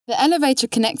The elevator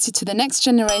connects you to the next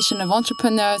generation of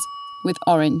entrepreneurs with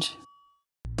Orange.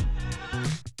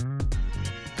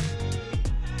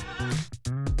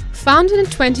 Founded in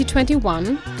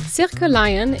 2021, Circu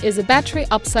Li-ion is a battery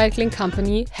upcycling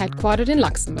company headquartered in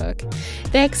Luxembourg.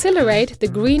 They accelerate the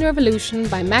green revolution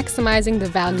by maximizing the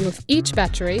value of each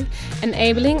battery,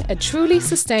 enabling a truly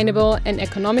sustainable and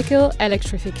economical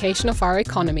electrification of our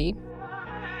economy.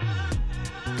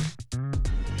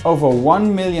 Over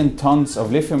 1 million tons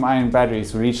of lithium-ion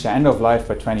batteries will reach the end of life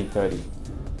by 2030.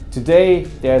 Today,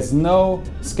 there's no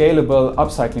scalable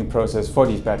upcycling process for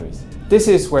these batteries. This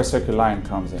is where Circu Li-ion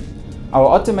comes in. Our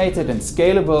automated and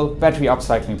scalable battery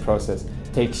upcycling process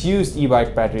takes used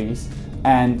e-bike batteries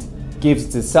and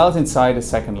gives the cells inside a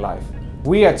second life.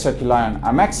 We at Circu Li-ion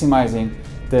are maximizing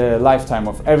the lifetime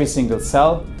of every single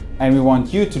cell, and we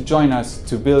want you to join us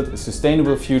to build a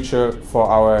sustainable future for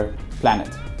our planet.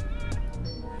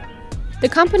 The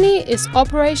company is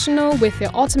operational with their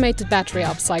automated battery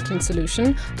upcycling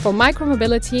solution for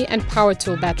micromobility and power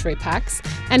tool battery packs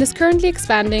and is currently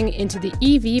expanding into the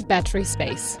EV battery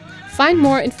space. Find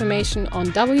more information on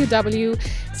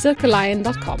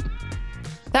www.circulion.com.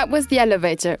 That was The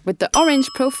Elevator with the Orange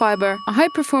Pro Fiber, a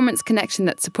high-performance connection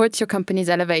that supports your company's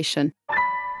elevation.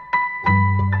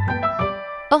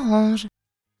 Orange.